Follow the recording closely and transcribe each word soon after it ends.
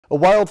A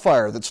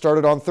wildfire that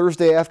started on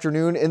Thursday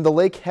afternoon in the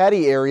Lake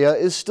Hattie area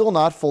is still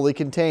not fully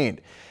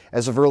contained.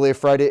 As of early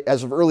Friday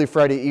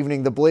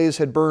evening, the blaze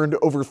had burned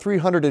over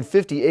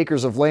 350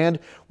 acres of land,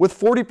 with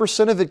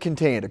 40% of it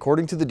contained,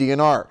 according to the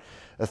DNR.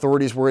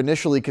 Authorities were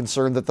initially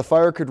concerned that the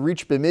fire could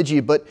reach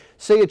Bemidji, but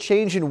say a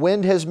change in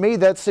wind has made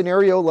that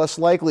scenario less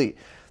likely.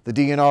 The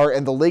DNR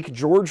and the Lake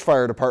George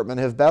Fire Department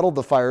have battled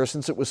the fire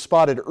since it was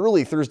spotted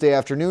early Thursday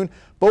afternoon,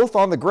 both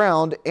on the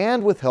ground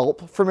and with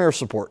help from air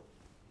support.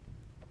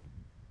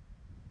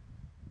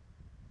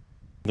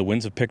 The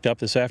winds have picked up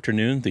this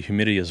afternoon. The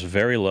humidity is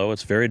very low.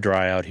 It's very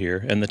dry out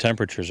here, and the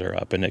temperatures are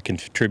up, and it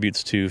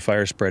contributes to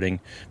fire spreading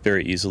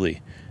very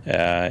easily.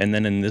 And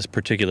then in this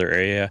particular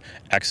area,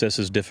 access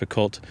is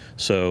difficult,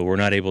 so we're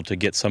not able to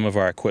get some of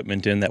our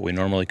equipment in that we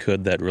normally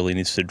could that really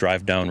needs to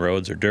drive down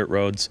roads or dirt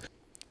roads.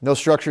 No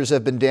structures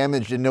have been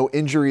damaged and no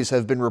injuries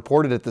have been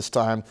reported at this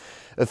time.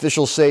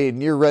 Officials say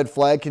near red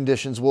flag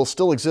conditions will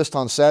still exist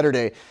on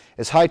Saturday,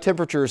 as high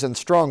temperatures and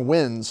strong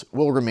winds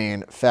will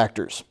remain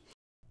factors.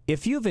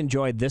 If you've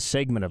enjoyed this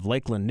segment of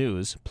Lakeland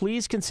News,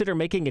 please consider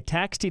making a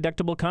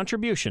tax-deductible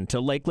contribution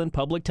to Lakeland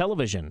Public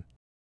Television.